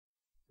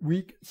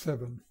Week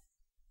 7.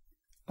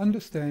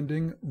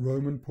 Understanding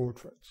Roman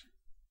Portraits.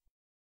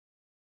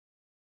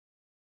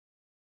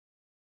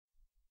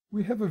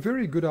 We have a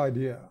very good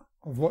idea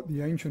of what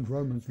the ancient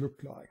Romans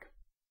looked like,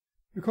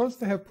 because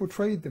they have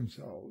portrayed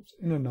themselves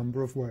in a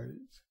number of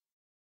ways.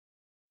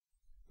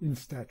 In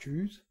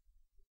statues,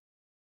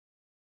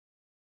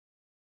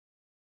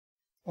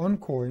 on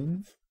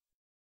coins,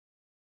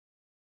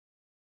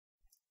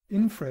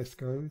 in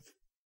frescoes,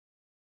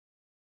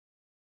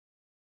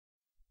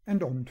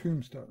 and on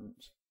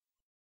tombstones.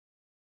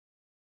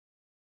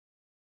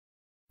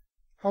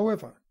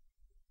 However,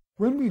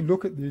 when we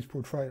look at these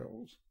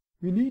portrayals,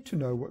 we need to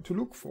know what to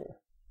look for,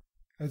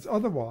 as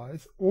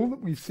otherwise all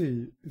that we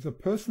see is a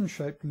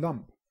person-shaped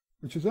lump,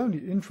 which is only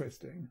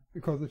interesting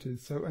because it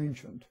is so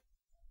ancient.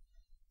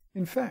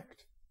 In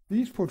fact,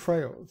 these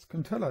portrayals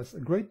can tell us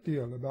a great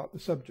deal about the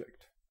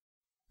subject.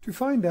 To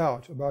find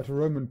out about a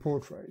Roman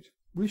portrait,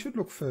 we should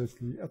look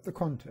firstly at the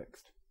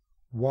context.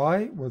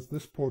 Why was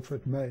this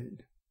portrait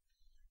made?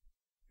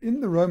 In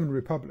the Roman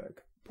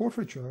Republic,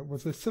 portraiture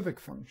was a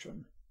civic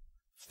function.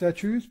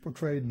 Statues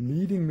portrayed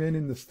leading men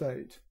in the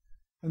state,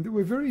 and there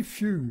were very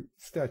few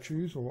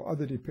statues or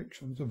other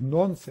depictions of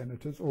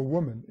non-senators or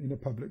women in a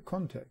public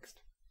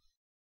context.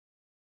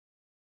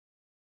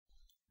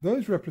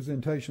 Those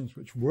representations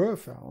which were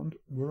found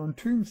were on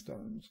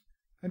tombstones,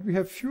 and we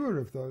have fewer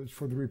of those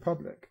for the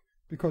Republic,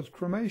 because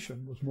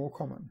cremation was more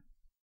common.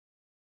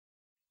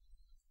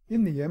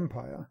 In the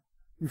Empire,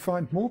 we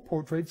find more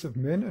portraits of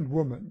men and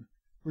women,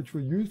 which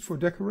were used for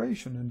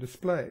decoration and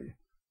display,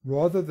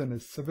 rather than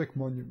as civic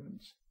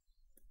monuments.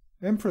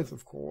 Emperors,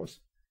 of course,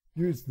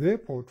 used their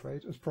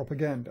portrait as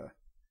propaganda,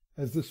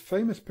 as this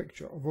famous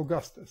picture of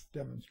Augustus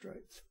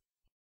demonstrates.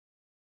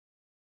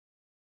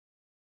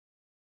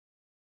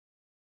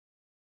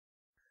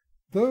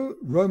 Though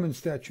Roman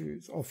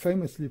statues are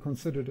famously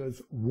considered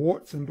as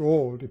warts and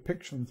all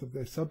depictions of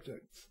their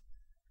subjects,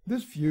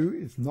 this view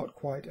is not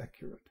quite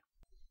accurate.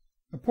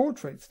 A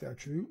portrait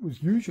statue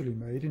was usually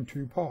made in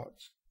two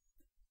parts.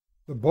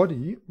 The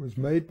body was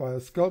made by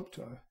a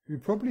sculptor who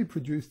probably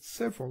produced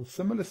several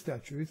similar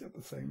statues at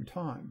the same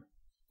time,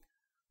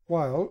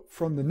 while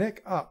from the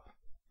neck up,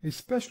 a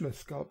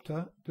specialist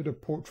sculptor did a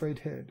portrait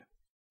head.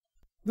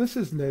 This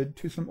has led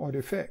to some odd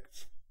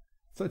effects,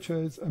 such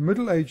as a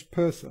middle-aged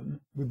person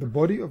with the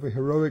body of a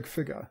heroic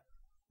figure,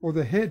 or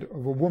the head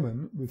of a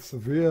woman with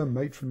severe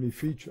matronly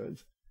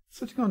features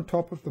sitting on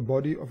top of the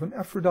body of an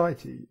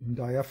Aphrodite in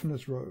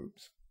diaphanous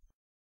robes.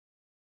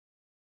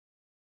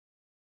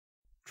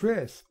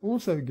 Dress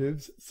also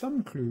gives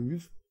some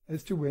clues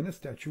as to when a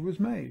statue was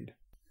made.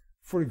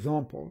 For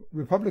example,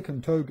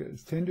 Republican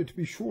togas tended to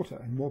be shorter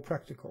and more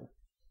practical.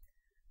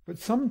 But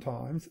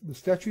sometimes the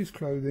statue's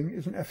clothing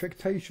is an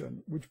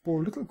affectation which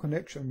bore little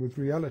connection with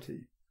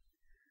reality.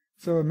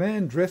 So a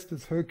man dressed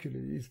as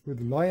Hercules with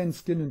lion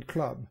skin and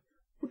club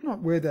would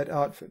not wear that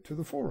outfit to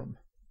the forum.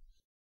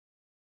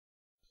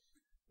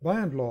 By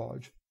and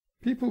large,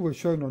 people were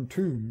shown on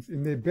tombs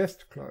in their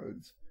best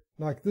clothes,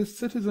 like this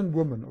citizen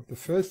woman of the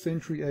 1st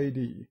century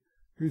AD,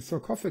 whose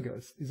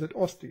sarcophagus is at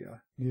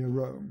Ostia, near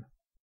Rome.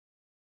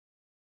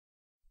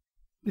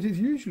 It is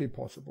usually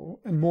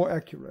possible, and more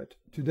accurate,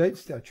 to date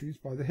statues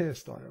by the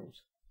hairstyles.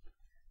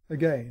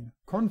 Again,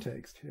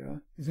 context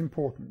here is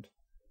important.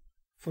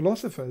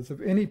 Philosophers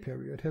of any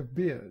period have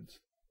beards,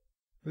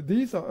 but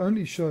these are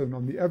only shown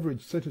on the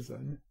average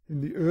citizen in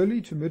the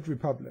early to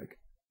mid-Republic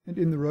and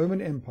in the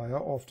Roman Empire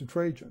after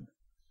Trajan.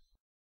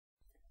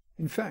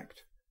 In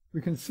fact,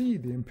 we can see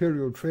the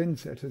imperial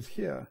trendsetters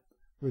here,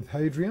 with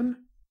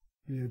Hadrian,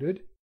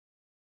 bearded,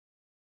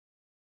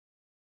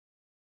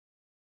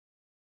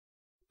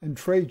 and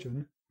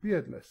Trajan,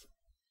 beardless.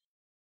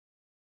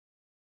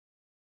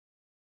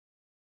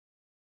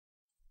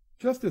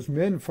 Just as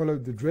men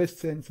followed the dress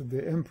sense of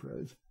their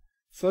emperors,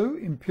 so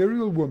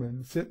imperial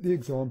women set the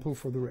example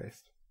for the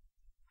rest.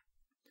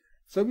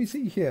 So we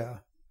see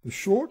here the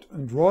short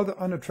and rather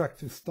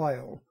unattractive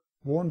style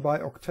worn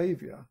by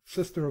Octavia,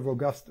 sister of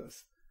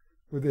Augustus,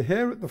 with the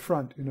hair at the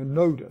front in a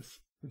nodus,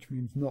 which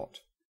means knot.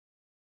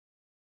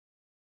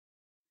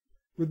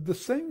 With the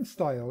same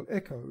style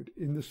echoed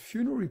in this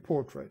funerary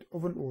portrait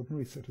of an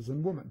ordinary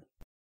citizen woman.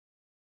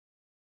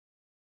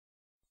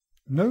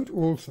 Note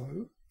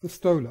also the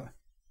stola,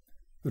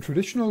 the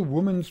traditional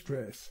woman's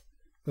dress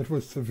that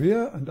was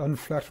severe and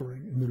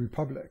unflattering in the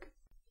Republic,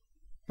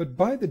 but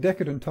by the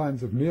decadent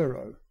times of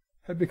Nero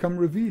had become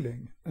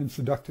revealing and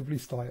seductively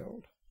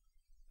styled.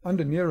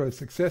 Under Nero's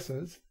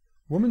successors,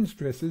 women's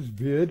dresses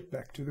veered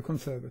back to the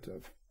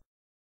conservative.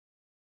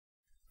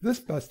 This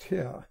bust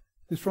here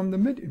is from the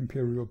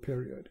mid-imperial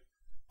period,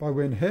 by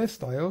when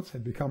hairstyles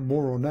had become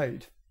more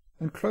ornate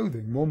and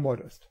clothing more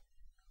modest.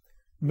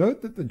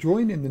 Note that the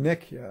join in the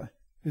neck here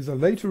is a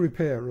later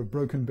repair of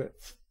broken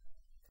bits.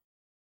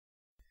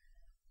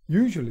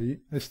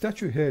 Usually, a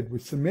statue head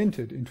was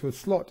cemented into a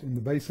slot in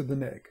the base of the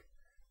neck,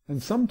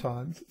 and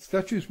sometimes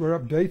statues were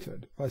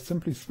updated by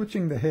simply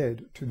switching the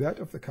head to that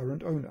of the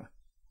current owner.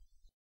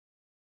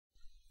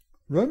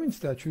 Roman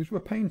statues were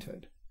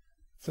painted,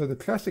 so the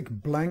classic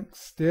blank,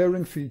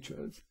 staring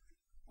features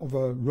of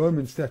a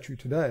Roman statue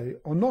today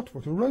are not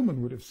what a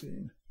Roman would have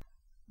seen.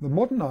 The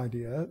modern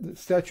idea that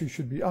statues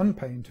should be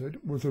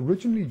unpainted was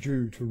originally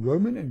due to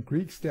Roman and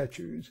Greek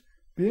statues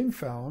being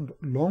found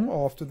long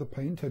after the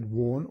paint had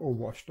worn or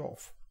washed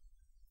off.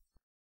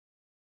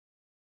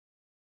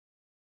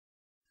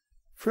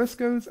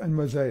 Frescoes and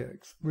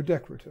mosaics were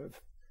decorative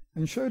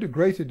and showed a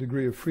greater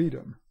degree of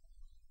freedom.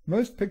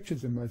 Most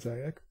pictures in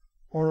mosaic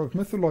are of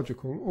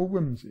mythological or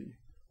whimsy,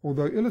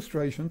 although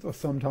illustrations are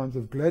sometimes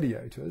of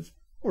gladiators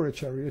or a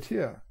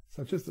charioteer,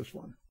 such as this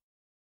one.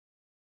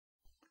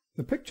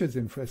 The pictures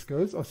in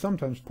frescoes are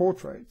sometimes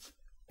portraits,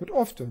 but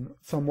often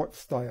somewhat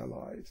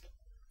stylized.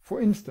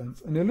 For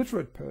instance, an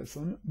illiterate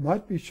person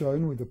might be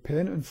shown with a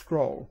pen and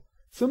scroll,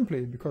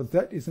 simply because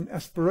that is an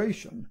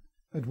aspiration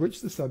at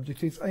which the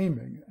subject is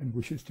aiming and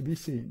wishes to be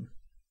seen.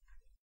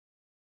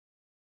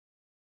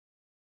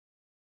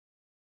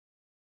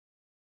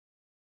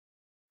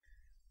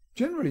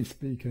 Generally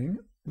speaking,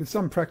 with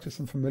some practice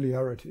and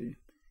familiarity,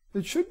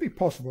 it should be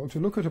possible to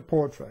look at a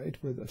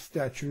portrait with a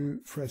statue,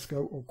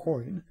 fresco, or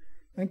coin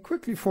and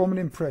quickly form an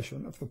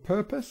impression of the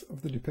purpose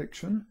of the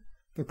depiction,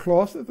 the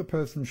class of the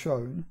person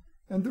shown,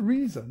 and the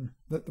reason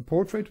that the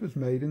portrait was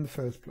made in the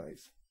first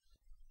place.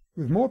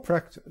 With more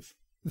practice,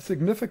 the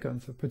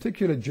significance of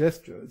particular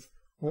gestures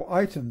or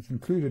items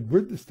included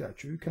with the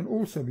statue can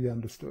also be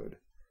understood,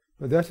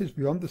 but that is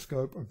beyond the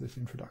scope of this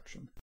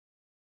introduction.